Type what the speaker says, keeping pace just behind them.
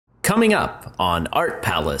Coming up on Art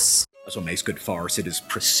Palace. That's what makes good farce. It is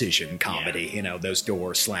precision comedy. Yeah. You know, those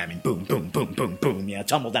doors slamming, boom, boom, boom, boom, boom. Yeah,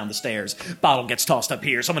 tumble down the stairs. Bottle gets tossed up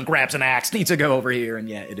here. Someone grabs an axe, needs to go over here. And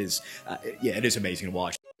yeah, it is amazing to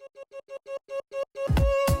watch.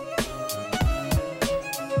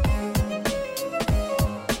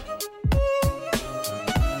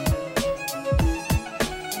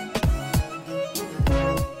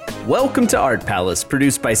 Welcome to Art Palace,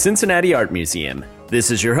 produced by Cincinnati Art Museum. This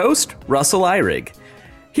is your host, Russell Eyrig.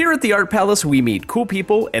 Here at the Art Palace, we meet cool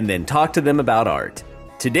people and then talk to them about art.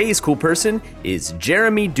 Today's cool person is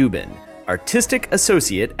Jeremy Dubin, Artistic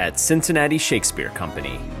Associate at Cincinnati Shakespeare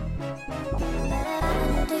Company.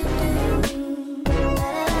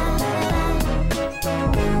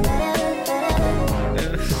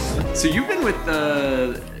 So you've been with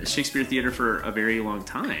the Shakespeare Theater for a very long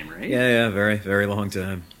time, right? Yeah, very, very long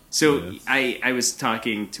time. So I was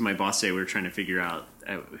talking to my boss today. We were trying to figure out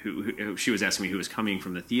who she was asking me who was coming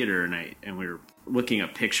from the theater, and we were looking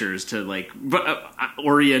up pictures to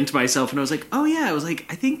orient myself. And I was like, oh yeah,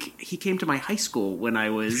 I think he came to my high school when I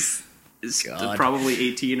was probably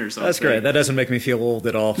 18 or something. That's great. That doesn't make me feel old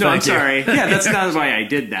at all. No, I'm sorry. Yeah, that's not why I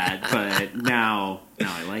did that. But now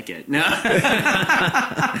I like it. No.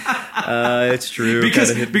 It's true.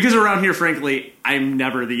 Because around here, frankly, I'm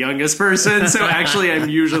never the youngest person. So actually, I'm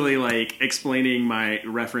usually explaining my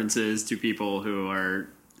references to people who are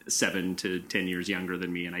 7 to 10 years younger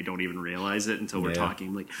than me, and I don't even realize it until we're talking.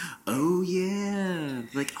 I'm like, oh yeah,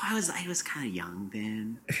 I was kind of young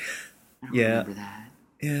then. I don't remember that.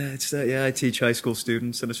 Yeah, I teach high school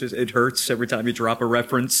students, and it hurts every time you drop a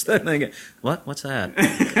reference. Then they get, what's that?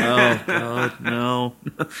 Oh, God, no.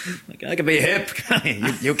 I can be hip.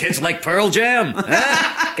 You kids like Pearl Jam?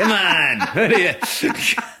 Huh? Come on.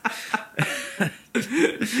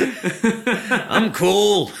 I'm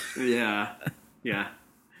cool. Yeah.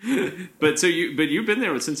 But you've been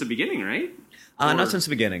there since the beginning, right? Not since the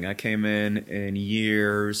beginning. I came in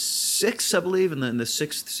year 6, I believe, in the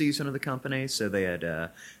 6th season of the company. So they had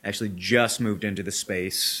actually just moved into the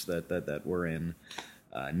space that we're in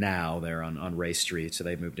now. They're on Ray Street, so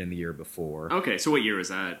they moved in the year before. Okay, so what year was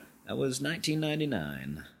that? That was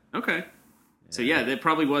 1999. Okay. So yeah, that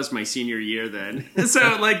probably was my senior year then. So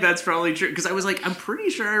that's probably true, because I was I'm pretty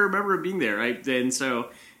sure I remember being there.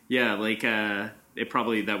 It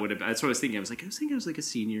probably that would have. That's what I was thinking. I was thinking I was a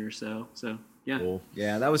senior or so. So yeah, cool.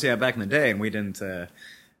 Yeah, that was back in the day, and we didn't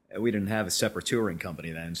have a separate touring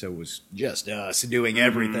company then, so it was just us doing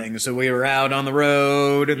everything. So we were out on the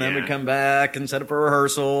road, and then we'd come back and set up a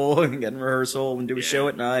rehearsal, and get in rehearsal, and do a show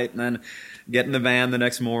at night, and then get in the van the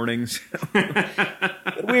next morning. So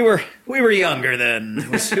but we were younger then.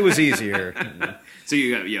 It was easier. So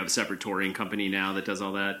you have a separate touring company now that does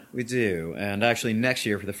all that? We do, and actually next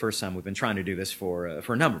year, for the first time, we've been trying to do this for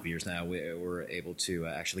a number of years now. We're able to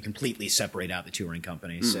actually completely separate out the touring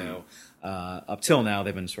company. Mm-hmm. So up till now,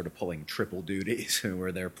 they've been sort of pulling triple duties,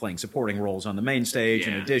 where they're playing supporting roles on the main stage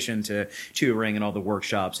in addition to touring and all the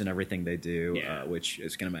workshops and everything they do, which,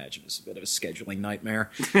 as you can imagine, is a bit of a scheduling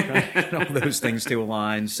nightmare. Right? All those things to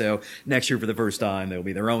align. So next year, for the first time, they'll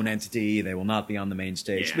be their own entity. They will not be on the main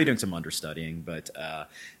stage. They'll be doing some understudying, but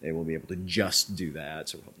they will be able to just do that.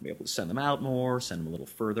 So we'll be able to send them out more, send them a little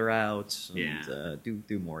further out, and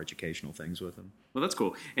do more educational things with them. Well, that's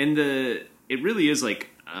cool. And it really is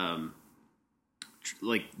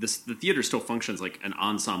the theater still functions like an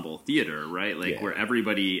ensemble theater, right? Where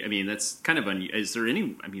everybody, that's kind of is there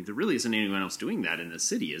any, there really isn't anyone else doing that in the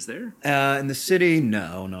city, is there? In the city,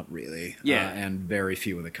 no, not really. Yeah. And very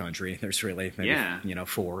few in the country. There's really maybe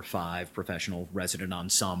 4 or 5 professional resident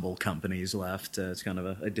ensemble companies left. It's kind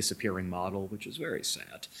of a disappearing model, which is very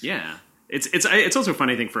sad. Yeah. It's also fun,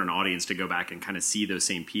 I think, for an audience to go back and kind of see those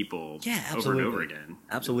same people over and over again.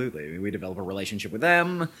 Absolutely. We develop a relationship with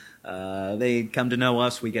them. They come to know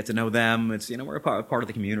us. We get to know them. It's, we're a part of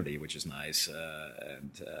the community, which is nice.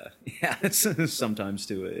 It's sometimes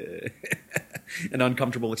to an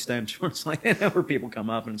uncomfortable extent where it's where people come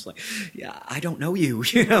up and it's I don't know you,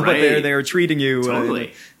 but they're treating you.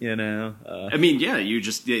 Totally.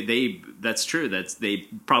 That's true. They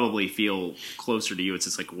probably feel closer to you. It's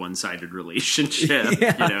just one-sided relationship.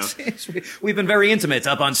 We've been very intimate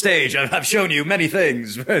up on stage. I've shown you many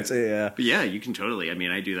things. But yeah, you can totally.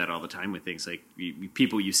 I do that all the time with things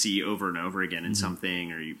people you see over and over again in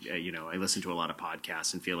something, or I listen to a lot of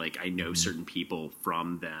podcasts and feel like I know certain people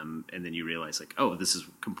from them, and then you realize oh, this is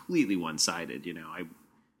completely one-sided.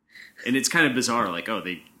 And it's kind of bizarre.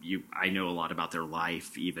 I know a lot about their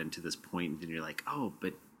life even to this point, and you're oh,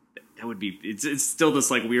 but that would be. It's still this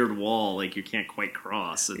like weird wall like you can't quite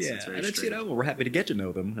cross. It's very and it's, strange. we're happy to get to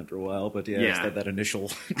know them after a while, but it's Yeah. that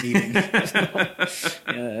initial meeting.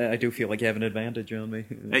 I do feel like you have an advantage on me.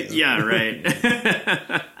 Yeah, right.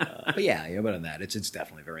 But other than that, it's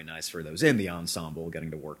definitely very nice for those in the ensemble getting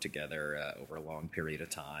to work together over a long period of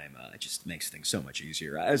time. It just makes things so much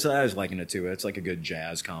easier. I was liking it too. It's like a good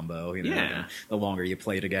jazz combo. Yeah. The longer you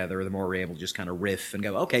play together, the more we're able to just kind of riff and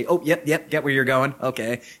go, okay, oh, yep, get where you're going.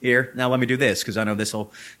 Okay, here, now let me do this because I know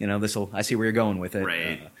this'll, I see where you're going with it.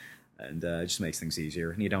 Right. And it just makes things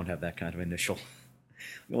easier. And you don't have that kind of initial.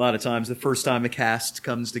 A lot of times, the first time a cast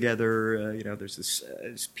comes together, there's this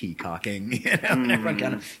peacocking, and everyone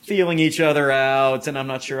kind of feeling each other out, and I'm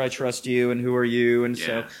not sure I trust you, and who are you, and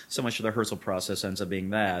so much of the rehearsal process ends up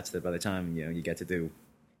being that by the time you get to do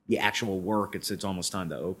the actual work, it's almost time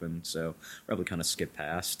to open. So probably kind of skip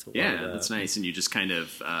past. That's nice, and you just kind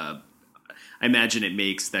of. I imagine it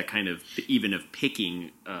makes that kind of, even if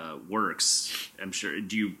picking works, I'm sure,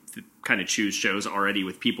 do you kind of choose shows already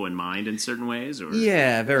with people in mind in certain ways? Or?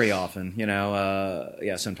 Yeah, very often,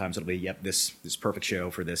 sometimes it'll be, this perfect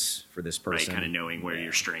show for this person. Right, kind of knowing where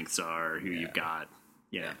your strengths are, who you've got.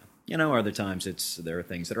 Yeah. Other times there are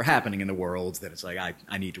things that are happening in the world that it's like,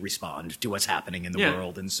 I need to respond to what's happening in the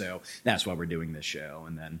world. And so that's why we're doing this show.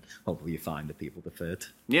 And then hopefully you find the people to fit.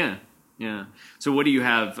 Yeah. Yeah. So what do you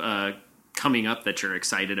have, coming up that you're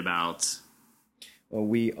excited about? Well,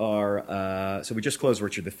 we are, so we just closed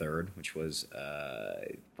Richard III, which was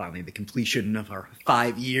finally the completion of our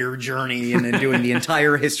 5-year journey and doing the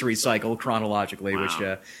entire history cycle chronologically, which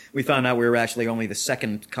we found out we were actually only the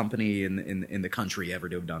second company in the country ever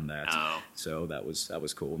to have done that. Oh. So that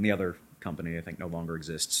was cool. And the other company, I think, no longer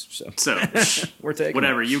exists. So we're taking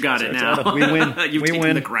whatever, you got it now. We win. You've we taken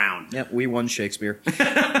win the crown. Yep, we won Shakespeare.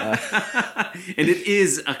 And it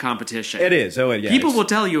is a competition. It is. Oh, yeah. People will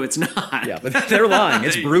tell you it's not. Yeah, but they're lying.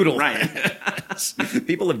 It's brutal. Right.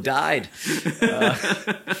 People have died.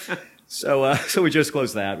 So we just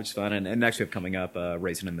closed that, which is fun. And next we have coming up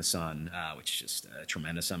Raisin in the Sun, which is just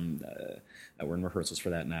tremendous. We're in rehearsals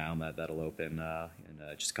for that now, and that'll open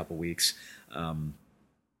in just a couple weeks.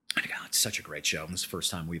 God, it's such a great show. It's the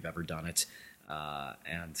first time we've ever done it.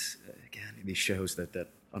 And again, these shows that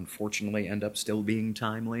unfortunately end up still being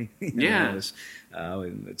timely. It's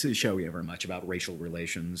a show very much about racial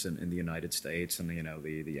relations in the United States and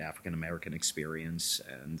the African American experience,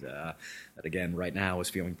 and that again right now is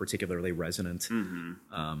feeling particularly resonant.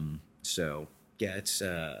 Mm-hmm. It's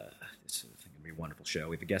I think it'll be a wonderful show.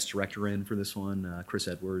 We have a guest director in for this one, Chris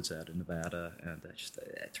Edwards out of Nevada, and just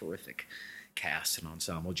a terrific cast and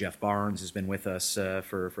ensemble. Jeff Barnes has been with us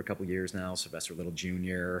for a couple years now. Sylvester Little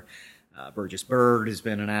Jr., Burgess Bird has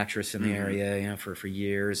been an actress in the area for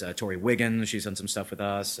years. Tori Wiggins, she's done some stuff with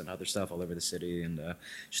us and other stuff all over the city, and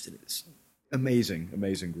just an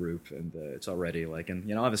amazing group. And it's already like,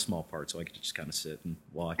 and I have a small part, so I can just kind of sit and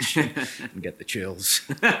watch and get the chills.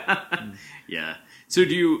 Yeah. So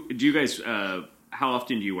do you guys? How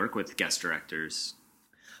often do you work with guest directors?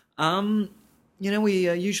 We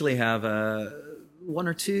usually have 1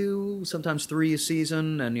 or 2, sometimes 3 a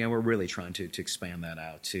season, and we're really trying to expand that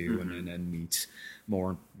out too, and meet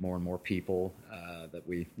more and more people that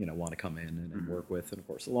we want to come in and work with. And of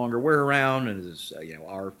course, the longer we're around, and as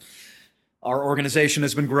our organization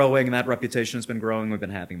has been growing, and that reputation has been growing. We've been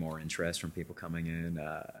having more interest from people coming in,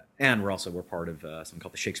 and we're part of something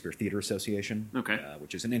called the Shakespeare Theater Association,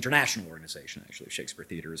 which is an international organization actually of Shakespeare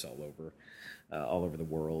theaters all over the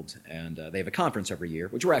world, and they have a conference every year,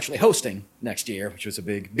 which we're actually hosting next year, which was a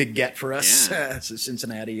big get for us. It's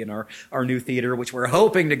Cincinnati and our new theater, which we're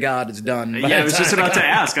hoping to God is done. I was just about to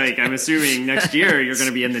ask. Like, I'm assuming next year you're going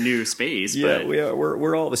to be in the new space. Yeah, but... we are.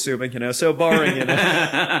 We're all assuming, So barring, we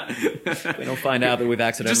don't find out that we've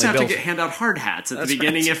accidentally just have built... to hand out hard hats at the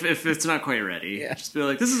beginning if it's not quite ready. Yeah. Just be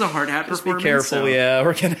like, this is a hard hat just performance. Be careful, so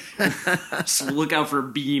we're gonna just look out for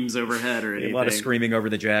beams overhead or anything. A lot of screaming over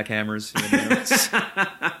the jackhammers.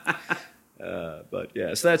 But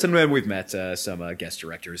yeah, so that's, and then we've met some guest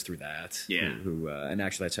directors through that. Yeah. Who and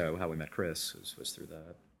actually that's how we met Chris was through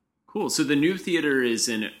that. Cool. So the new theater is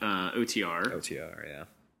in OTR. OTR, yeah.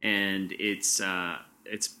 And it's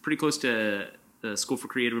pretty close to the School for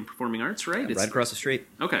Creative and Performing Arts, right? Yeah, right across the street.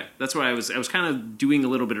 Okay, that's why I was kind of doing a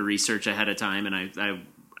little bit of research ahead of time, and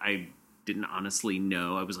I didn't honestly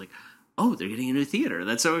know. I was like, oh, they're getting a new theater.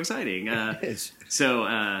 That's so exciting. It is. So,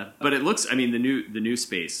 but it looks. I mean, the new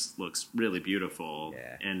space looks really beautiful.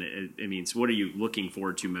 Yeah. And so what are you looking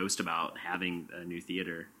forward to most about having a new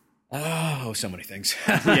theater? Oh, so many things.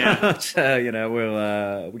 Yeah.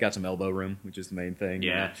 We got some elbow room, which is the main thing.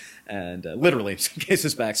 Yeah. And literally, in some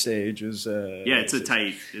cases, backstage is. It's a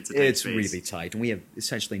tight space. Really tight, and we have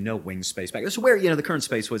essentially no wing space back. This is where the current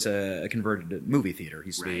space was a converted movie theater. It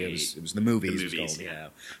used to be. It was the movies. The it was movies, called, yeah.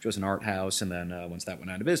 which was an art house, and then once that went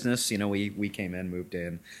out of business, we came in, moved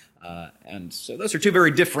in. And so those are two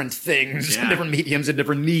very different things, Yeah. different mediums and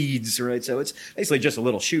different needs, right? So it's basically just a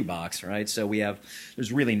little shoebox, right? So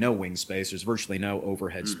there's really no wing space. There's virtually no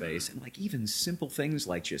overhead space. And like even simple things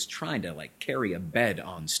like just trying to like carry a bed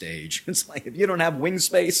on stage. It's like if you don't have wing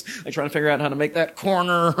space, I'm trying to figure out how to make that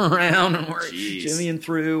corner around and work jimmying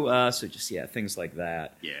through. So just, things like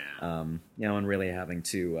that. Yeah. And really having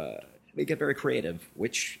to... we get very creative,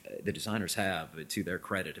 which the designers have, to their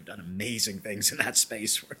credit, have done amazing things in that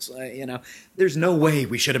space. Where it's like, there's no way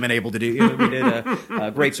we should have been able to do. We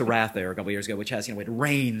did Grapes of Wrath there a couple years ago, which has, it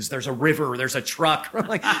rains, there's a river, there's a truck. We're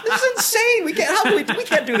like, this is insane. We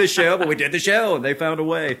can't do this show, but we did the show, and they found a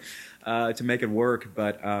way to make it work.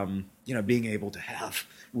 But being able to have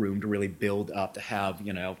room to really build up, to have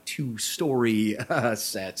 2-story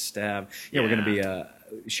sets, to have we're going to be a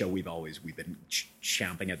show we've been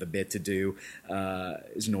champing at the bit to do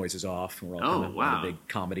is Noises Off. We're all kind of big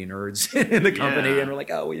comedy nerds in the company, and we're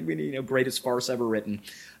like, we need greatest farce ever written.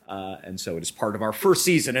 And so it is part of our first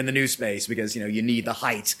season in the new space because you need the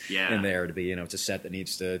height in there to be it's a set that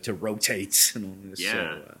needs to rotate and all this.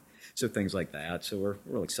 So things like that. So we're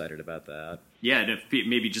real excited about that. Yeah, and if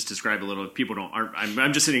maybe just describe a little. If people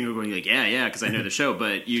I'm just sitting here going like, yeah, because I know the show.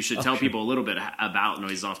 But you should tell people a little bit about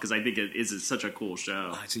Noises Off because I think it is such a cool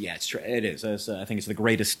show. It is. I think it's the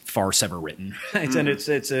greatest farce ever written, right? And it's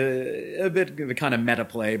a bit of a kind of meta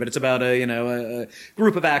play, but it's about a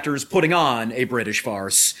group of actors putting on a British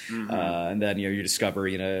farce, and then you discover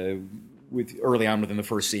early on within the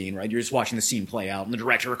first scene, right? You're just watching the scene play out, and the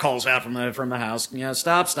director calls out from the house,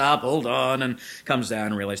 stop, hold on, and comes down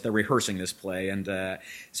and realizes they're rehearsing this play, and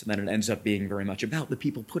so then it ends up being very much about the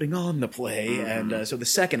people putting on the play, and so the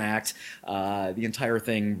second act, the entire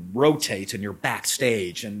thing rotates, and you're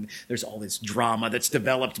backstage, and there's all this drama that's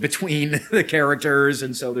developed between the characters,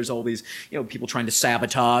 and so there's all these people trying to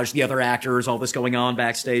sabotage the other actors, all this going on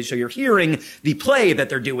backstage, so you're hearing the play that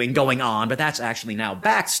they're doing going on, but that's actually now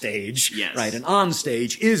backstage. Yes. Right, and on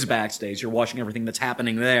stage is backstage. You're watching everything that's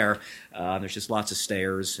happening there. There's just lots of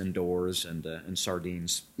stairs and doors and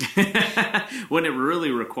sardines. When it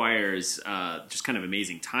really requires just kind of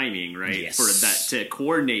amazing timing, right? Yes. For that to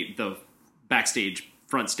coordinate the backstage,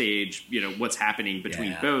 front stage, what's happening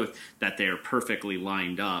between both, that they're perfectly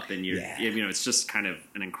lined up, and it's just kind of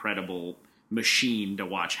an incredible machine to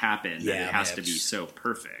watch happen. That it has to be so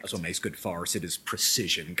perfect. That's what makes good farce. It is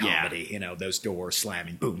precision comedy. Those doors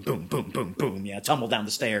slamming, boom, boom, boom, boom, boom. Tumble down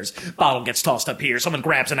the stairs. Bottle gets tossed up here. Someone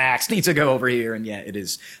grabs an axe, needs to go over here, and it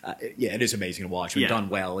is amazing to watch. When done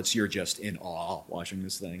well, you're just in awe watching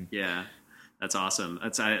this thing. Yeah. That's awesome.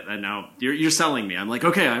 Now you're selling me. I'm like,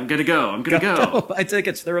 okay, I'm gonna go. Go buy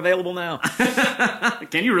tickets. They're available now.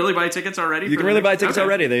 Can you really buy tickets already? You can really buy tickets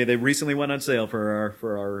already. They recently went on sale for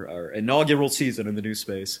our inaugural season in the new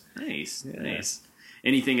space. Nice, nice.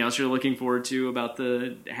 Anything else you're looking forward to about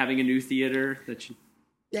having a new theater that you?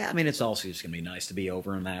 Yeah, I mean, it's also just going to be nice to be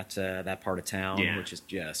over in that part of town, which is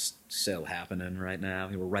just so happening right now.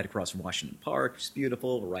 We're right across from Washington Park, which is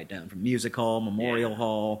beautiful. We're right down from Music Hall, Memorial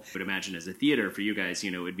Hall. I would imagine as a theater for you guys,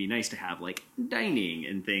 it'd be nice to have like dining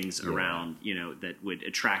and things around, that would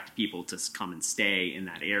attract people to come and stay in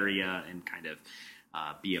that area and kind of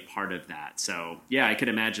be a part of that. So, I could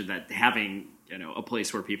imagine that having, a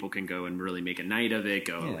place where people can go and really make a night of it,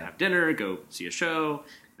 go have dinner, go see a show,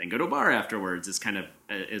 then go to a bar afterwards is kind of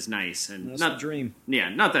is nice. And that's not the dream. Yeah,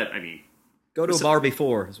 not that, I mean. Go to a bar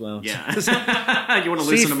before as well. Yeah. You want to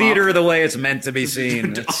loosen them see theater up. the way it's meant to be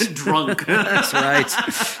seen. Drunk. That's right.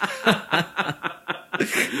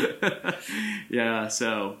 Yeah,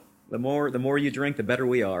 so. The more you drink, the better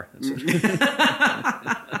we are.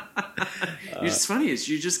 It's funny.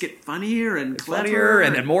 You just get funnier and cleverer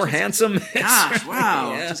and more handsome. Gosh,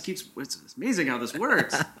 wow! It just keeps. It's amazing how this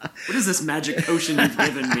works. What is this magic potion you've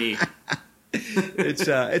given me?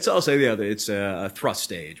 It's also it's a thrust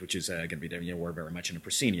stage, which is going to be we're very much in a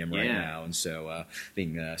proscenium right now, and so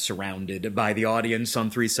being surrounded by the audience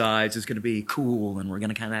on three sides is going to be cool, and we're going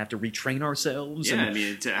to kind of have to retrain ourselves. Yeah, I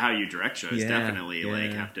mean, to how you direct shows, definitely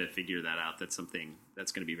have to figure that out. That's something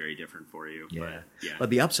that's going to be very different for you. But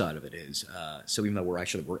the upside of it is, so even though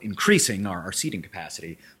we're increasing our seating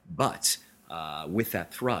capacity, but with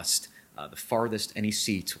that thrust. The farthest any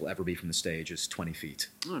seat will ever be from the stage is 20 feet.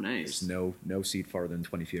 Oh, nice. There's no seat farther than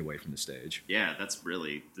 20 feet away from the stage. Yeah, that's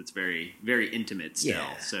very, very intimate still.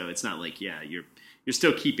 Yeah. So it's not like, you're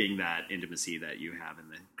still keeping that intimacy that you have in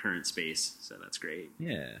the current space. So that's great.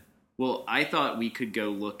 Yeah. Well, I thought we could go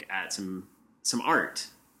look at some art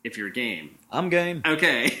if you're game. I'm game.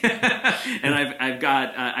 Okay. And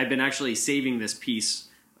I've been actually saving this piece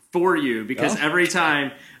for you because every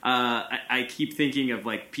time I keep thinking of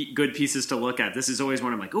like good pieces to look at. This is always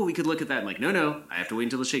one I'm like, oh, we could look at that. I'm like, no, I have to wait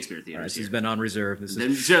until the Shakespeare Theater. This has been on reserve.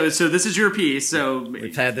 So this is your piece. So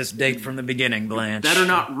we've had this date from the beginning, Blanche. Better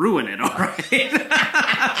not ruin it, all right?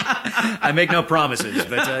 I make no promises,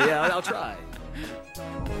 but yeah, I'll try.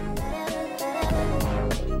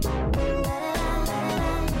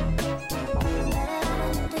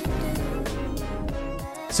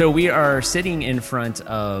 So we are sitting in front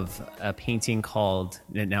of a painting called,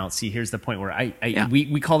 now see, here's the point where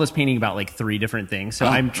we call this painting about like 3 different things. So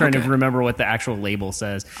I'm trying to remember what the actual label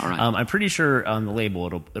says. All right. I'm pretty sure on the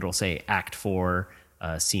label it'll say Act 4,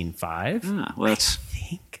 Scene 5. Well, that's... I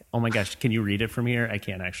think. Oh my gosh, can you read it from here? I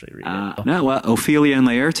can't actually read it. No, well, Ophelia and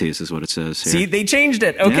Laertes is what it says here. See, they changed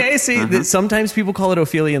it. Okay, Yeah. see, sometimes people call it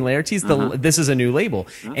Ophelia and Laertes. This is a new label.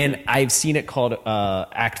 Okay. And I've seen it called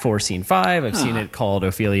Act 4, Scene 5. I've seen it called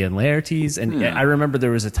Ophelia and Laertes. And I remember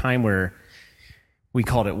there was a time where we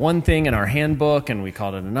called it one thing in our handbook and we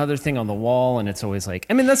called it another thing on the wall. And it's always like,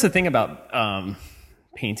 I mean, that's the thing about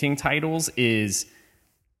painting titles is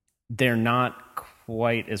they're not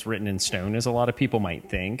quite as written in stone as a lot of people might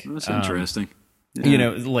think. That's interesting. You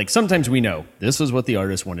know, like sometimes we know this is what the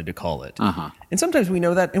artist wanted to call it. And sometimes we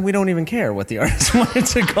know that and we don't even care what the artist wanted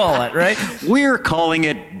to call it, right? We're calling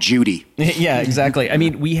it Judy. Yeah, exactly. I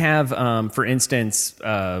mean, we have, for instance,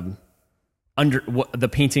 the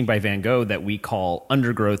painting by Van Gogh that we call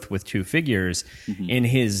Undergrowth with Two Figures. In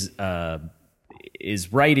his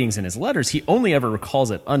writings and his letters, he only ever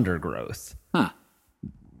calls it Undergrowth.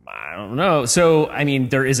 I don't know. So, I mean,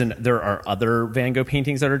 there are other Van Gogh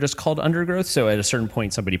paintings that are just called Undergrowth. So at a certain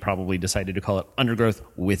point, somebody probably decided to call it Undergrowth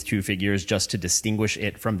with Two Figures just to distinguish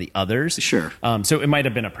it from the others. Sure. So it might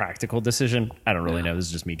have been a practical decision. I don't really know. This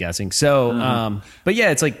is just me guessing. So, but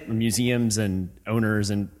yeah, it's like museums and owners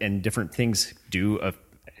and different things do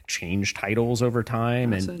change titles over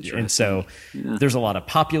time. And so there's a lot of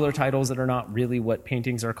popular titles that are not really what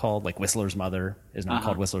paintings are called. Like Whistler's Mother is not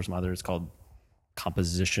called Whistler's Mother. It's called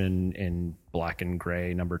Composition in Black and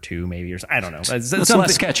Gray #2, maybe, or I don't know. It's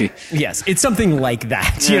less sketchy. Yes, it's something like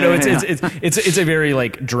that. You know, it's a very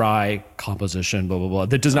like dry composition, blah blah blah,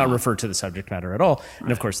 that does not refer to the subject matter at all. Right.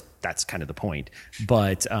 And of course, that's kind of the point.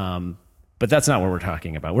 But that's not what we're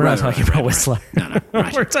talking about. We're not talking about Whistler. No,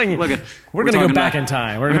 right. We're going to go back in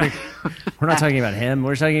time. We're not talking about him.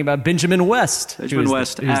 We're talking about Benjamin West. Benjamin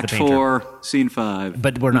West, Act 4, Scene 5.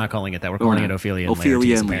 But we're not calling it that. We're calling it Ophelia and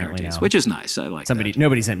Laertes, which is nice. I like that.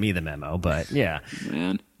 Nobody sent me the memo, but yeah.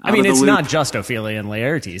 Man, I mean, it's not just Ophelia and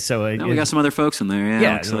Laertes. So we got some other folks in there.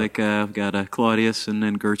 Yeah, looks like we've got Claudius and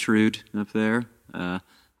then Gertrude up there.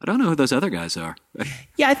 I don't know who those other guys are.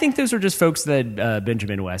 Yeah, I think those are just folks that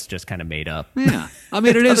Benjamin West just kind of made up. Yeah, I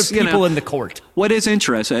mean, it is people in the court. What is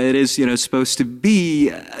interesting? It is supposed to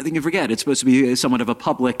be. I think you forget. It's supposed to be somewhat of a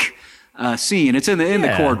public scene. It's in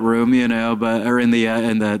the courtroom, but or in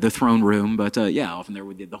the throne room. But often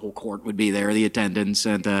the whole court would be there, the attendants,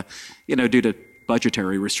 and due to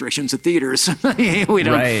budgetary restrictions at theaters, we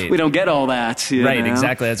don't get all that. Right,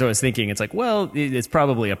 exactly. That's what I was thinking. It's like, well, it's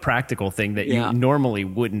probably a practical thing that you normally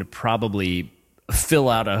wouldn't probably fill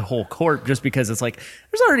out a whole court just because it's like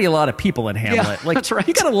there's already a lot of people in Hamlet. Like, that's right.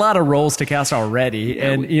 You got a lot of roles to cast already,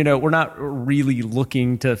 and we're not really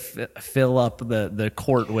looking to fill up the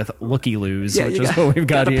court with looky-loos, which is what we've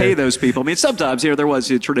got to here. Pay those people. I mean, sometimes there was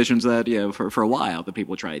traditions that for a while that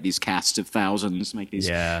people tried these casts of thousands, make these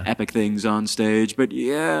epic things on stage, but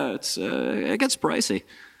it gets pricey.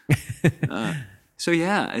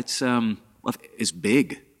 It's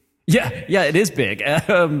big. Yeah, it is big.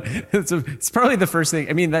 It's probably the first thing.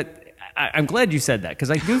 I mean, I'm glad you said that because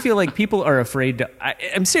I do feel like people are afraid to.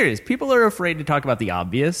 I'm serious. People are afraid to talk about the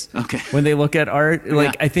obvious. Okay. When they look at art,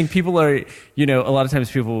 like I think people are. A lot of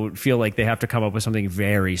times people feel like they have to come up with something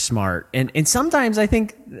very smart, and sometimes I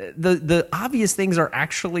think the obvious things are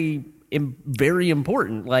actually very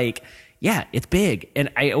important. Like, yeah, it's big, and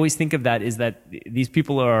I always think of that is that these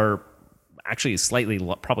people are actually slightly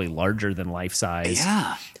probably larger than life size.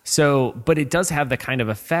 Yeah. So, but it does have the kind of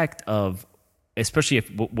effect of, especially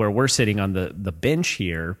where we're sitting on the bench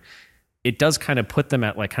here, it does kind of put them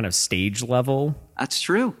at like kind of stage level. That's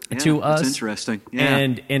true. To us. That's interesting. Yeah.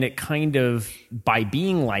 And it kind of, by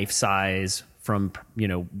being life size from,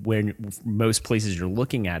 where most places you're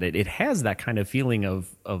looking at it, it has that kind of feeling of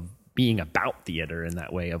being about theater in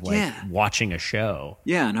that way of like watching a show.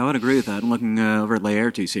 Yeah, no, I would agree with that. I'm looking over at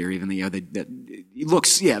Laertes here, even it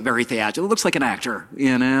looks very theatrical. It looks like an actor,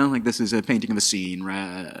 like this is a painting of a scene,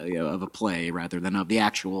 of a play rather than of the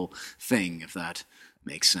actual thing, if that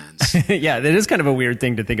makes sense. Yeah, that is kind of a weird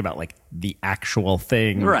thing to think about, like the actual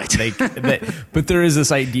thing, right? But there is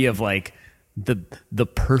this idea of like the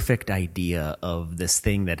perfect idea of this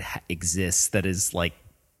thing that exists that is like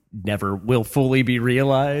never will fully be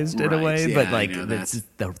realized in a way, but like that's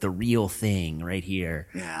the real thing right here.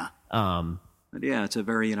 Yeah. But yeah, it's a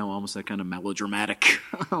very, almost that kind of melodramatic,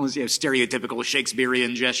 almost stereotypical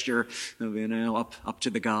Shakespearean gesture of, up to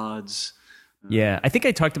the gods. Yeah, I think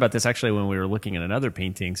I talked about this actually when we were looking at another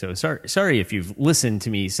painting. So sorry if you've listened to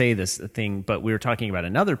me say this thing, but we were talking about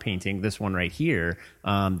another painting, this one right here,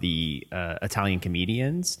 the Italian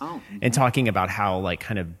comedians, and talking about how like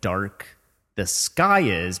kind of dark the sky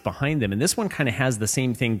is behind them. And this one kind of has the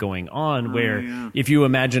same thing going on where if you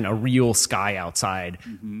imagine a real sky outside,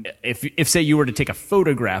 if say you were to take a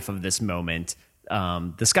photograph of this moment,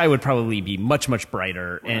 the sky would probably be much, much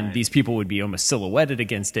brighter and these people would be almost silhouetted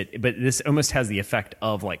against it. But this almost has the effect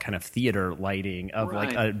of like kind of theater lighting of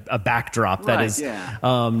like a backdrop that is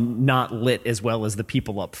not lit as well as the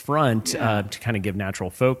people up front to kind of give natural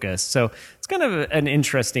focus. So it's kind of an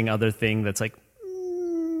interesting other thing that's like,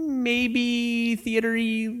 maybe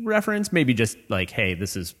theater-y reference, maybe just like, hey,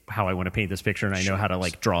 this is how I want to paint this picture, and I know how to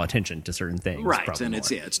like draw attention to certain things. Right, and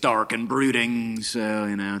it's dark and brooding, so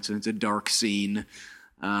it's a dark scene.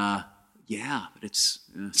 But that's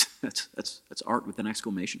art with an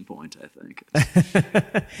exclamation point, I think.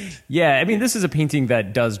 Yeah, I mean, this is a painting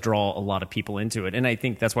that does draw a lot of people into it, and I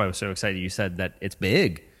think that's why I was so excited you said that it's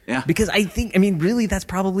big. Yeah. Because really, that's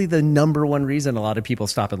probably the number one reason a lot of people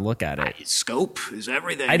stop and look at it. Scope is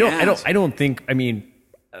everything. I don't think,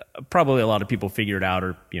 probably a lot of people figure it out,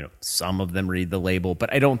 or, some of them read the label,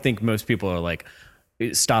 but I don't think most people are like,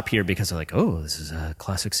 stop here because they're like, oh, this is a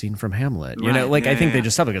classic scene from Hamlet. I think they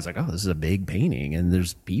just stop because like, oh, this is a big painting and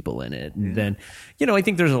there's people in it. And then, I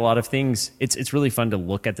think there's a lot of things. It's really fun to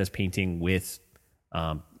look at this painting with,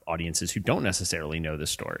 audiences who don't necessarily know the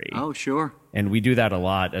story. Oh, sure. And we do that a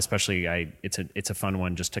lot, especially it's a fun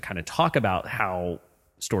one just to kind of talk about how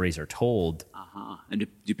stories are told. And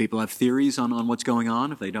do people have theories on what's going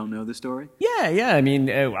on if they don't know the story? Yeah. I mean,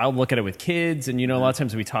 I'll look at it with kids, and a lot of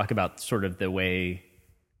times we talk about sort of the way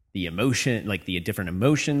the emotion, like the different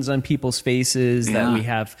emotions on people's faces that we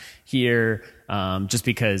have here, just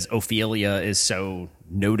because Ophelia is so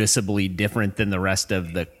noticeably different than the rest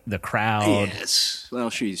of the crowd. Yes. Well,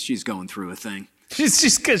 she's going through a thing.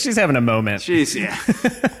 She's having a moment. She's been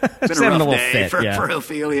a rough day for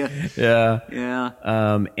Ophelia.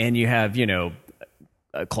 Yeah. And you have,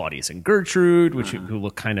 Claudius and Gertrude, who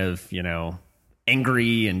look kind of,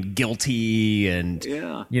 angry and guilty, and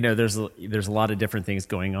there's a lot of different things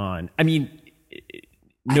going on. I mean,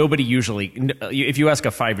 nobody usually, if you ask a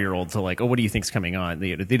 5-year-old to like, oh, what do you think's coming on?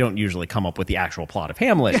 They don't usually come up with the actual plot of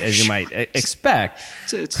Hamlet as you might expect.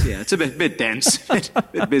 It's a bit dense, bit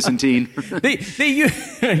Byzantine. They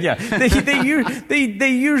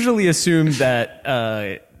usually assume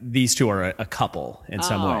that these two are a couple in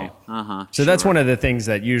some way. So that's one of the things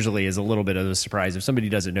that usually is a little bit of a surprise. If somebody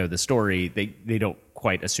doesn't know the story, they don't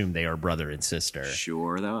quite assume they are brother and sister.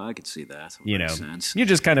 Sure, though, I could see that. Makes sense. You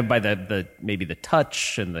just kind of by the maybe the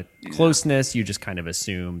touch and the closeness, you just kind of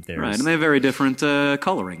assume there's right, and they have very different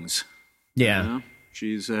colorings. Yeah,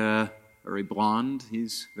 she's very blonde.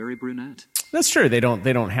 He's very brunette. That's true. They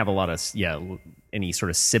don't have a lot of any sort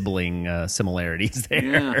of sibling similarities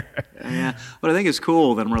there. Yeah. What I think is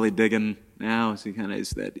cool that I'm really digging now is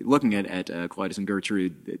that looking at Claudius and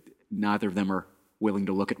Gertrude, neither of them are willing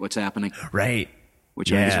to look at what's happening. Right.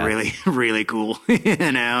 Which I think is really, really cool.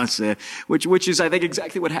 Which is, I think,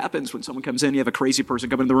 exactly what happens when someone comes in. You have a crazy person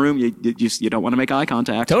come in the room. You don't want to make eye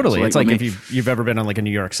contact. Totally. It's like if you've ever been on like a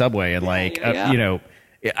New York subway and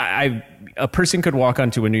a person could walk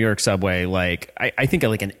onto a New York subway, like I think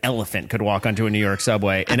like an elephant could walk onto a New York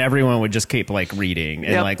subway, and everyone would just keep like reading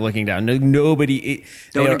and like looking down. Nobody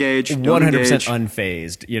don't engage. 100%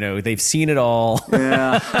 unfazed. They've seen it all.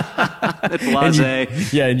 Yeah,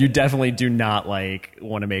 and you definitely do not like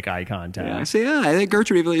want to make eye contact. I think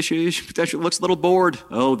Gertrude she potentially looks a little bored.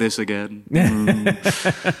 Oh, this again.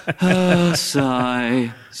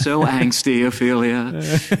 Sigh. So angsty, Ophelia.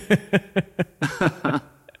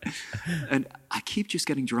 And I keep just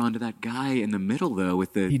getting drawn to that guy in the middle, though,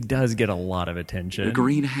 with He the does get a lot of attention.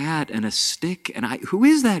 green hat and a stick. And who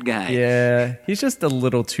is that guy? Yeah, he's just a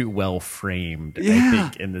little too well framed, I Yeah.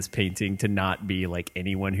 think, in this painting to not be like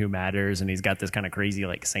anyone who matters. And he's got this kind of crazy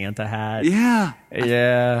like Santa hat. Yeah.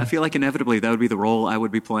 Yeah. I feel like inevitably that would be the role I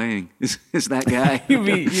would be playing. Is that guy?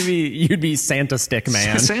 You'd be Santa Stick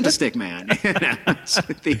Man. Santa Stick Man.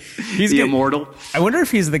 the He's the good. immortal. I wonder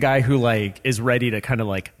if he's the guy who like is ready to kind of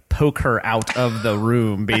like poke her out of the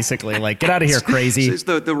room, basically. Like, get out of here, crazy. It's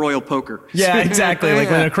the royal poker. Yeah, exactly. Like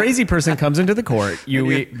when a crazy person comes into the court,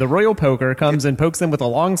 the royal poker comes and pokes them with a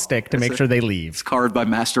long stick to make sure they leave. Carved by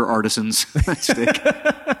master artisans. Stick.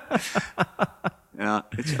 Yeah,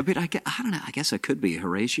 I mean, I don't know. I guess it could be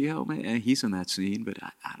Horatio. He's in that scene, but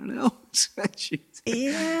I don't know.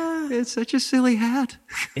 Yeah, It's such a silly hat.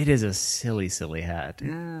 it is a silly, silly hat.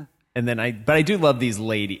 Yeah. And then I do love these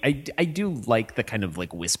ladies. I do like the kind of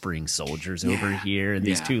like whispering soldiers over here and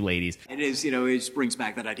these Yeah. two ladies. It is, it just brings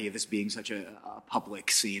back that idea of this being such a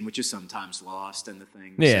public scene, which is sometimes lost in the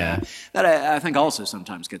things. Yeah. That I think also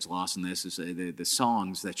sometimes gets lost in this is the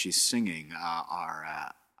songs that she's singing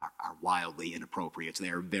are wildly inappropriate. They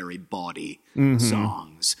are very bawdy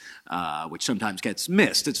songs, which sometimes gets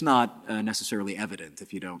missed. It's not necessarily evident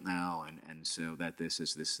if you don't know, and so that this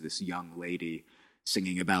is this young lady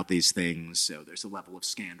singing about these things. So there's a level of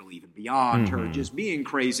scandal even beyond her just being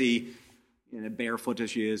crazy, barefoot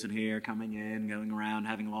as she is in here, coming in, going around,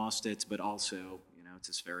 having lost it, but also, it's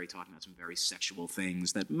this talking about some very sexual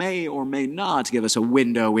things that may or may not give us a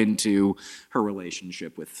window into her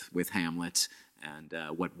relationship with Hamlet and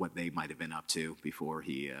what they might have been up to before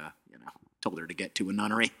he, told her to get to a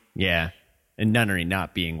nunnery. Yeah, and nunnery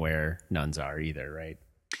not being where nuns are either, right?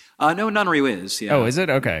 No, nunnery is. Yeah. Oh, is it?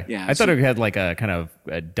 Okay. Yeah, I thought it had like a kind of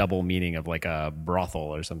a double meaning of like a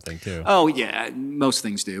brothel or something too. Oh, yeah. Most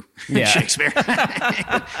things do. Yeah. Shakespeare.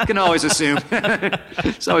 You can always assume.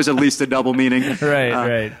 It's always at least a double meaning.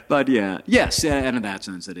 Right. But yeah. Yes, and in that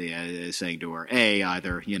sense that he is saying to her,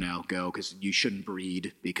 either, go because you shouldn't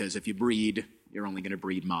breed, because if you breed, you're only going to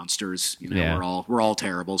breed monsters. Yeah. We're all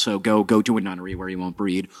terrible. So go to a nunnery where you won't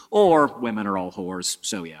breed. Or women are all whores.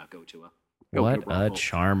 So yeah, go to a What a brothel.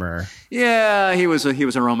 charmer. Yeah, he was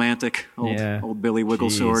a romantic. Old Billy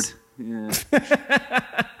Wigglesword. Jeez.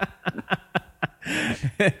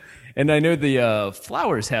 Yeah. And I know the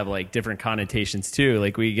flowers have like different connotations too.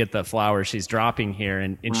 Like we get the flower she's dropping here,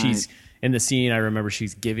 and she's in the scene. I remember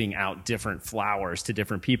she's giving out different flowers to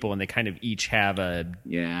different people, and they kind of each have a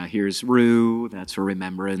Here's Rue. That's for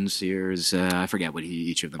remembrance. Here's I forget what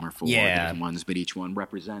each of them are for. Yeah. Different ones, but each one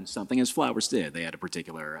represents something. As flowers did, they had a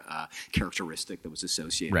particular characteristic that was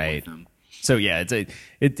associated with them. So yeah,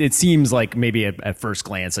 it seems like maybe at first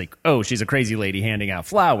glance like, oh, she's a crazy lady handing out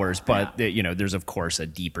flowers, but there's of course a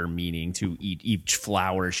deeper meaning to each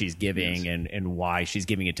flower she's giving and why she's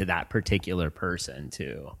giving it to that particular person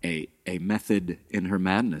too. A method in her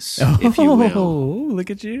madness, if you will. Oh, look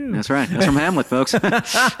at you. That's right. That's from Hamlet, folks.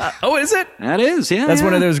 Oh, is it? That is, yeah. That's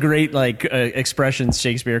one of those great like expressions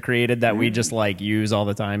Shakespeare created that we just like use all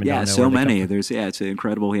the time. And don't know so where they many. come from. There's it's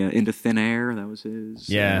incredible. Yeah, Into Thin Air. That was his.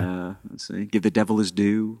 Yeah. Let's see. Give the devil his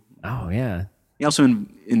due. Oh yeah. He also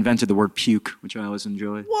invented the word puke, which I always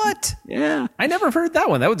enjoy. What? Yeah. I never heard that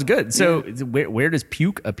one. That was good. So where does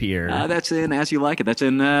puke appear? That's in As You Like It. That's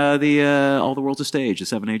in All the World's a Stage, The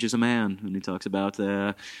 7 Ages of Man. And he talks about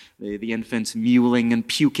the infant mewling and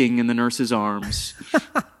puking in the nurse's arms.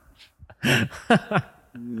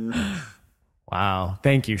 Wow.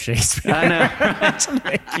 Thank you, Shakespeare. I know.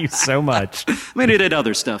 Thank you so much. I mean, he did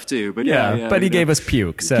other stuff too, but yeah. But he gave us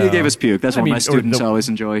puke. So He gave us puke. That's I what mean, my or students always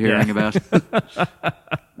enjoy hearing about.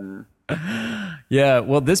 Yeah.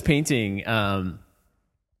 Well, this painting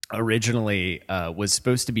originally was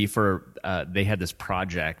supposed to be for. They had this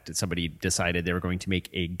project. Somebody decided they were going to make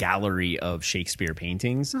a gallery of Shakespeare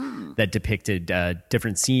paintings that depicted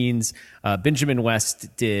different scenes. Benjamin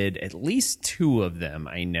West did at least 2 of them.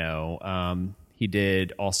 I know. He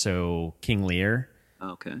did also King Lear.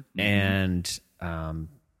 Okay. And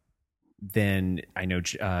then I know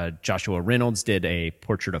Joshua Reynolds did a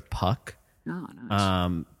portrait of Puck. Oh,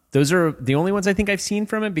 nice. Those are the only ones I think I've seen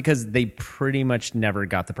from it because they pretty much never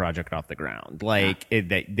got the project off the ground. Like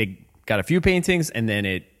they got a few paintings and then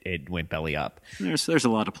it went belly up. There's a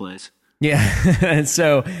lot of plays. Yeah. And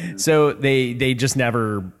so they just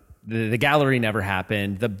never, the gallery never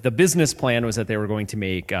happened. The business plan was that they were going to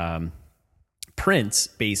make prints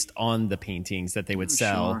based on the paintings that they would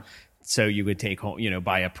sell. Sure. So you would take home,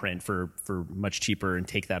 buy a print for much cheaper and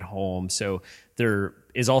take that home. So there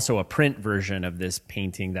is also a print version of this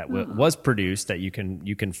painting that was produced that you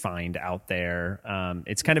can find out there.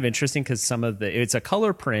 It's kind of interesting because it's a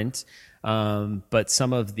color print, but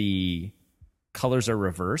some of the colors are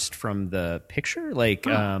reversed from the picture, like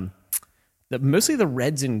mostly the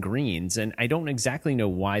reds and greens. And I don't exactly know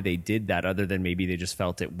why they did that, other than maybe they just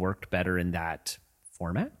felt it worked better in that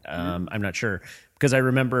format. I'm not sure, because I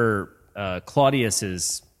remember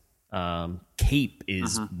Claudius's cape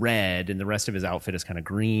is red and the rest of his outfit is kind of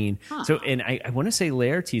green. So, and I want to say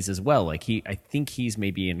Laertes as well. Like I think he's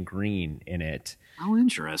maybe in green in it. Oh,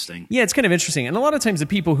 interesting. Yeah, it's kind of interesting. And a lot of times the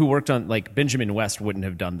people who worked on, like Benjamin West, wouldn't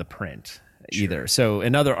have done the print either. So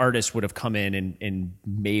another artist would have come in and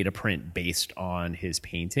made a print based on his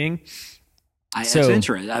painting. That's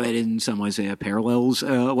interesting. I mean, in some ways, it parallels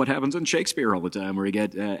what happens in Shakespeare all the time, where you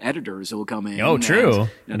get editors who will come in. Oh, true.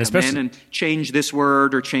 And especially and change this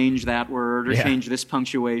word or change that word or change this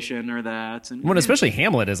punctuation or that. And, especially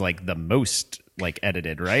Hamlet is like the most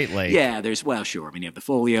edited, right? Like, yeah, sure. I mean, you have the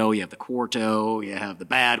folio, you have the quarto, you have the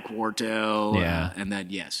bad quarto, and then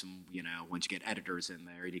once you get editors in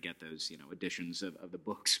there, you get those editions of the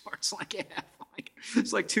books where it's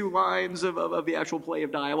it's like 2 lines of the actual play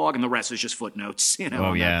of dialogue, and the rest is just footnotes,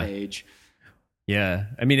 on that page. Yeah,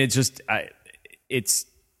 I mean, it's just it's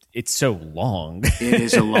so long. It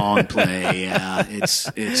is a long play. Yeah,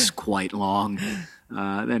 it's quite long.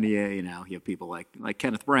 Then you have people like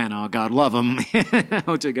Kenneth Branagh, God love him,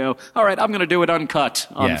 to go, all right, I'm going to do it uncut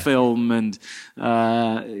on film, and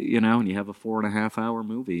and you have a 4.5 hour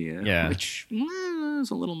movie, which is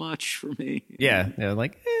a little much for me. Yeah,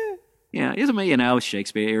 Yeah, isn't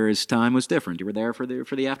Shakespeare's time was different. You were there for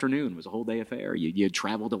the afternoon. It was a whole day affair. You'd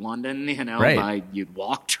travel to London, you'd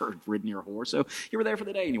walked or ridden your horse. So you were there for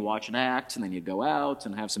the day, and you watch an act, and then you'd go out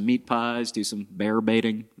and have some meat pies, do some bear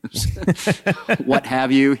baiting, what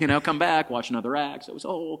have you. Come back, watch another act. So it was a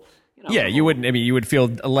whole. You wouldn't. I mean, you would feel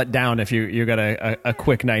let down if you got a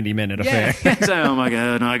quick 90-minute affair. So, oh my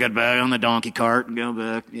God! I got back on the donkey cart and go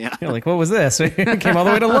back. Yeah. You're like, what was this? We came all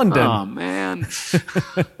the way to London. Oh man.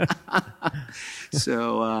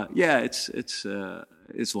 So it's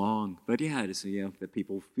long, but it's that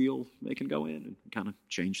people feel they can go in and kind of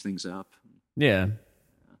change things up. Yeah.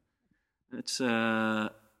 It's I'd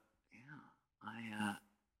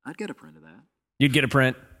get a print of that. You'd get a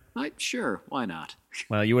print. Sure, why not?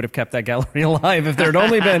 Well, you would have kept that gallery alive if there'd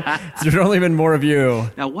only been more of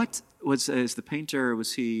you. Now, what is the painter?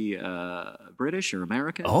 Was he British or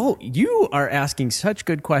American? Oh, you are asking such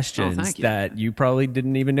good questions that you probably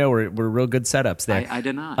didn't even know were real good setups there. I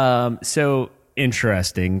did not. So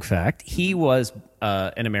interesting fact: he was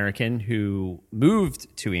an American who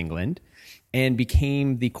moved to England and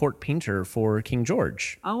became the court painter for King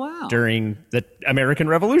George. Oh, wow. During the American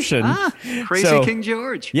Revolution. Crazy King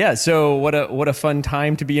George. Yeah, so what a fun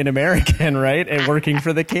time to be an American, right? And working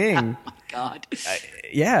for the king. Oh, my God.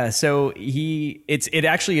 So it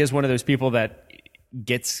actually is one of those people that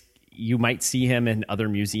you might see him in other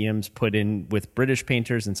museums put in with British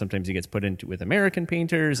painters, and sometimes he gets put into with American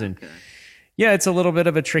painters. And it's a little bit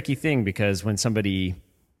of a tricky thing, because when somebody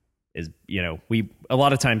is, a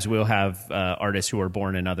lot of times we'll have artists who are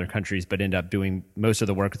born in other countries but end up doing most of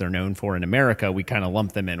the work they're known for in America. We kind of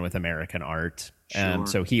lump them in with American art. Sure.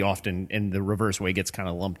 So he often, in the reverse way, gets kind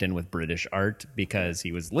of lumped in with British art because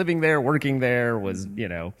he was living there, working there, was,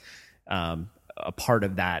 a part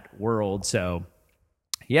of that world. So,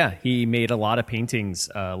 he made a lot of paintings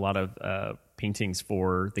for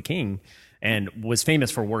the king, and was famous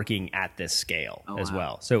for working at this scale as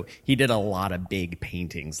well. So he did a lot of big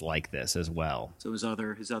paintings like this as well. So his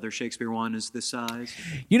other Shakespeare one is this size?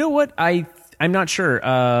 You know what? I'm not sure.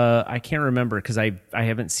 I can't remember, because I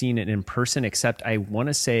haven't seen it in person, except I want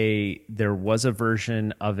to say there was a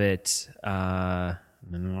version of it. Don't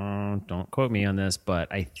quote me on this,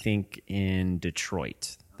 but I think in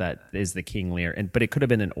Detroit. That is the King Lear. But it could have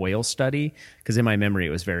been an oil study, because in my memory it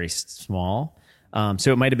was very small.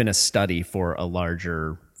 So it might have been a study for a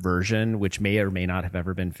larger version, which may or may not have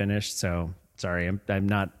ever been finished. So sorry, I'm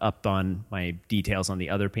not up on my details on the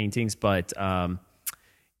other paintings, but I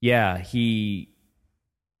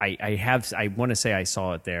want to say I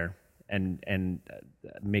saw it there, and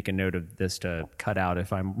make a note of this to cut out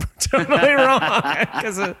if I'm totally wrong.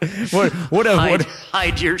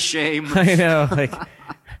 Hide your shame. I know,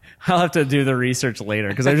 I'll have to do the research later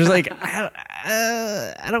because I'm just like,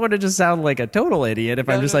 I don't want to just sound like a total idiot if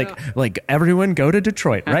I'm just like everyone go to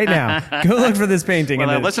Detroit right now. Go look for this painting. Well,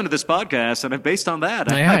 and I listened to this podcast, and based on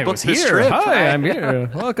that, I booked was this here. trip. Hi, I'm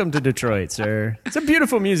here. Welcome to Detroit, sir. It's a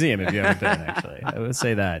beautiful museum if you haven't been. Actually, I would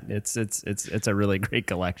say that it's a really great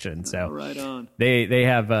collection. So Right on. They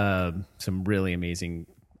have some really amazing.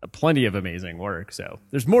 Plenty of amazing work. So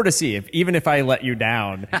there's more to see. Even if I let you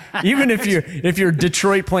down, even if your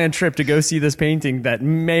Detroit planned trip to go see this painting that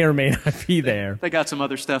may or may not be there, They got some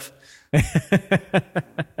other stuff. they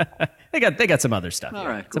got some other stuff. All here.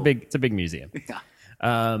 right, It's a big museum. Yeah.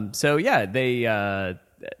 So yeah,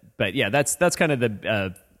 but yeah, that's kind of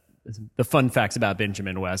the fun facts about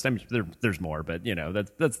Benjamin West. There's more, but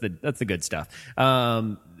that's the good stuff.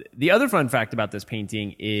 The other fun fact about this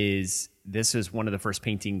painting is this is one of the first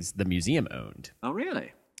paintings the museum owned. Oh,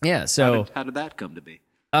 really? Yeah. So How did that come to be?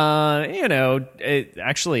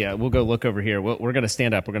 Actually, we'll go look over here. We're going to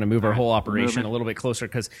stand up. We're going to move our whole operation a little bit closer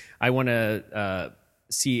because I want to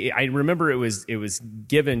see. I remember it was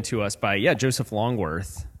given to us by Joseph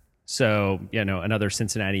Longworth. So another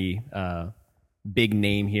Cincinnati big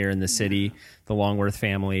name here in the city. The Longworth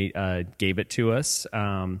family gave it to us.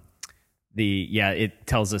 It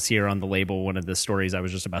tells us here on the label one of the stories I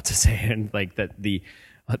was just about to say, and like that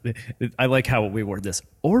I like how we word this.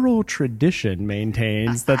 Oral tradition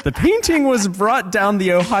maintains that the painting was brought down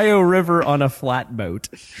the Ohio River on a flatboat,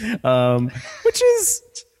 which is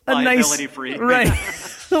a nice, liability-free. right?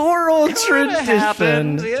 Oral tradition.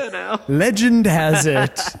 Happened, Legend has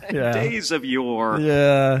it. Yeah. Days of yore.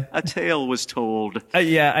 Yeah. A tale was told.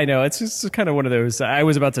 Yeah, I know. It's just kind of one of those. I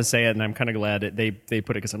was about to say it, and I'm kind of glad they put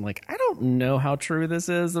it because I'm like, I don't know how true this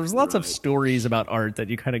is. There's lots of stories about art that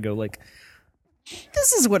you kind of go like,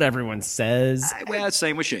 this is what everyone says. Well,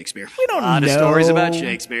 same with Shakespeare. We don't a lot know. of stories about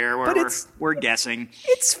Shakespeare. But We're guessing.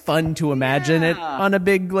 It's fun to imagine it on a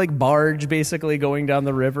big like barge, basically going down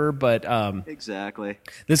the river. But Exactly.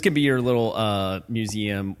 this can be your little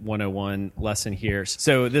museum 101 lesson here.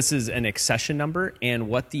 So this is an accession number, and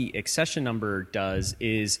what the accession number does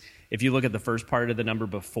is, if you look at the first part of the number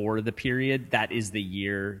before the period, that is the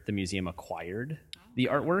year the museum acquired the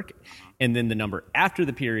artwork, and then the number after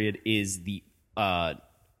the period is the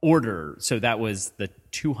order. So that was the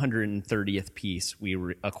 230th piece we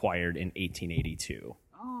acquired in 1882.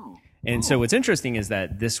 Oh. And so what's interesting is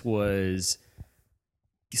that this was,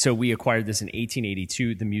 so we acquired this in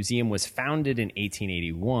 1882. The museum was founded in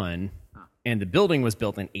 1881, and the building was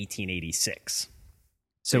built in 1886.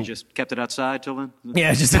 So you just kept it outside till then?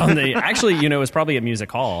 yeah, just on the, actually, it was probably a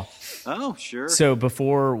music hall. Oh, sure. So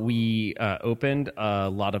before we opened, a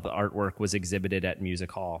lot of the artwork was exhibited at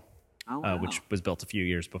Music Hall. Oh, wow. Which was built a few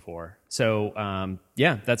years before. So,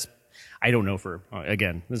 that's, I don't know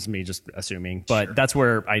again, this is me just assuming, but that's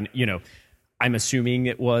where I'm assuming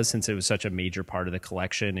it was, since it was such a major part of the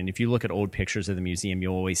collection. And if you look at old pictures of the museum,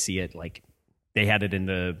 you'll always see it like they had it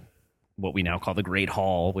in what we now call the Great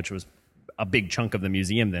Hall, which was a big chunk of the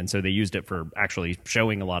museum then, so they used it for actually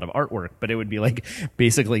showing a lot of artwork, but it would be like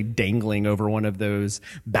basically dangling over one of those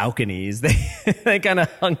balconies. They kind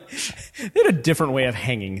of hung, they had a different way of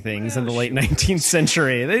hanging things in the late 19th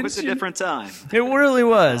century. It was a different time. It really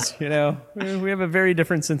was, we have a very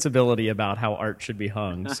different sensibility about how art should be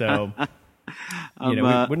hung, so we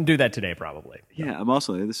wouldn't do that today probably. Yeah, I'm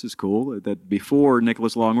also, this is cool, that before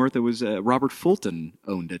Nicholas Longworth, it was Robert Fulton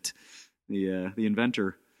owned it, the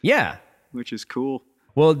inventor. Yeah. Which is cool.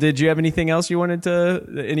 Well, did you have anything else you wanted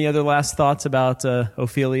any other last thoughts about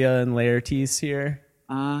Ophelia and Laertes here?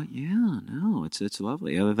 No, it's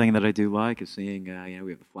lovely. The other thing that I do like is seeing,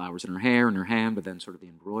 we have the flowers in her hair and her hand, but then sort of the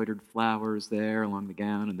embroidered flowers there along the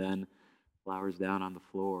gown, and then flowers down on the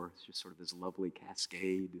floor. It's just sort of this lovely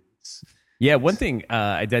cascade. Yeah, one thing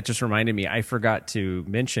that just reminded me, I forgot to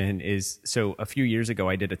mention is, so a few years ago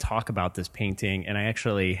I did a talk about this painting, and I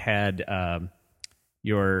actually had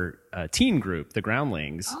your teen group, the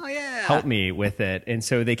Groundlings, help me with it. And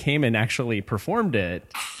so they came and actually performed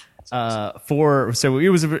it so it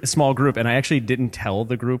was a small group, and I actually didn't tell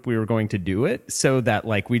the group we were going to do it, so that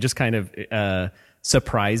like we just kind of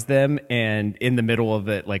surprised them, and in the middle of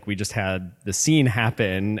it, like we just had the scene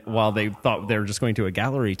happen while they thought they were just going to a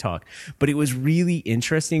gallery talk. But it was really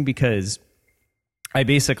interesting because I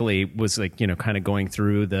basically was like, kind of going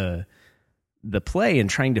through the play and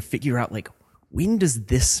trying to figure out like, when does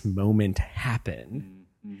this moment happen?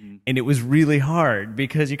 And it was really hard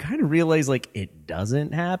because you kind of realize like it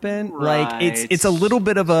doesn't happen. Right. Like it's a little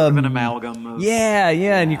bit of an amalgam. Yeah.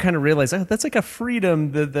 And you kind of realize, oh, that's like a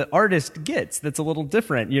freedom the artist gets that's a little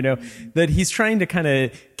different, that he's trying to kind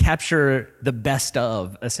of capture the best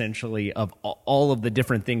of, essentially, of all of the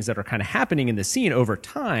different things that are kind of happening in the scene over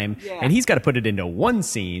time. Yeah. And he's got to put it into one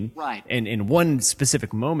scene, right, and in one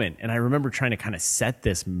specific moment. And I remember trying to kind of set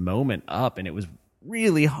this moment up, and it was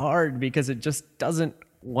really hard because it just doesn't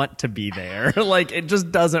want to be there. Like, it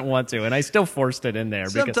just doesn't want to, and I still forced it in there.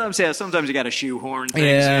 Sometimes you got to shoehorn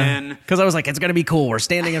things in. Because I was like, it's going to be cool. We're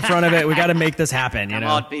standing in front of it. We got to make this happen. Come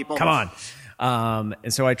on, people. Come on.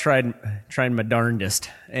 And so I tried my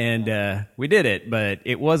darndest, and we did it, but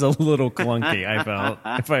it was a little clunky, I felt.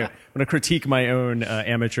 If I want to critique my own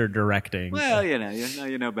amateur directing. Well, you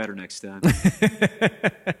know better next time.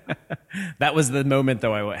 That was the moment,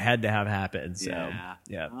 though, I had to have happen. So,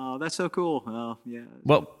 yeah. Oh, that's so cool. Oh, yeah.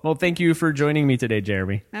 Well, thank you for joining me today,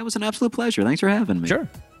 Jeremy. That was an absolute pleasure. Thanks for having me. Sure.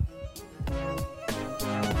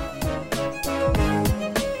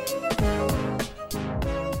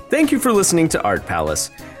 Thank you for listening to Art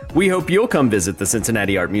Palace. We hope you'll come visit the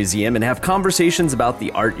Cincinnati Art Museum and have conversations about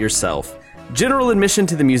the art yourself. General admission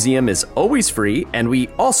to the museum is always free, and we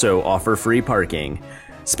also offer free parking.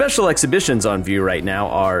 Special exhibitions on view right now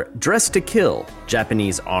are Dressed to Kill,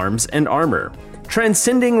 Japanese Arms and Armor,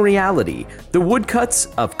 Transcending Reality, The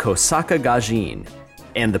Woodcuts of Kosaka Gajin,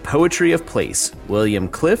 and The Poetry of Place, William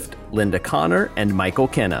Clift, Linda Connor, and Michael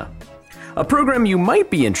Kenna. A program you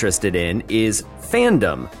might be interested in is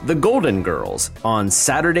Fandom, The Golden Girls, on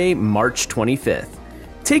Saturday, March 25th.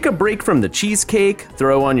 Take a break from the cheesecake,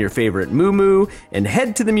 throw on your favorite moo-moo, and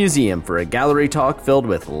head to the museum for a gallery talk filled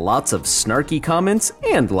with lots of snarky comments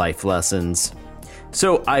and life lessons.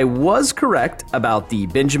 So I was correct about the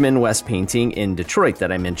Benjamin West painting in Detroit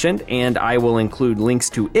that I mentioned, and I will include links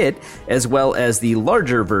to it, as well as the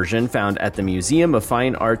larger version found at the Museum of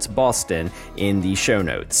Fine Arts Boston in the show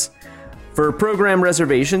notes. For program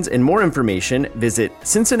reservations and more information, visit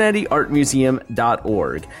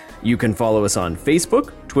cincinnatiartmuseum.org. You can follow us on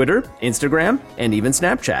Facebook, Twitter, Instagram, and even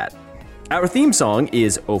Snapchat. Our theme song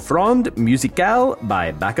is Offrande Musicale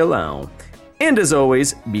by Bacalao. And as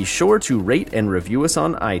always, be sure to rate and review us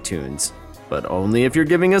on iTunes, but only if you're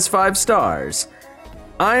giving us 5 stars.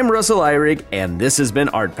 I'm Russell Eyrig, and this has been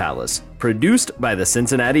Art Palace, produced by the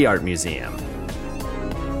Cincinnati Art Museum.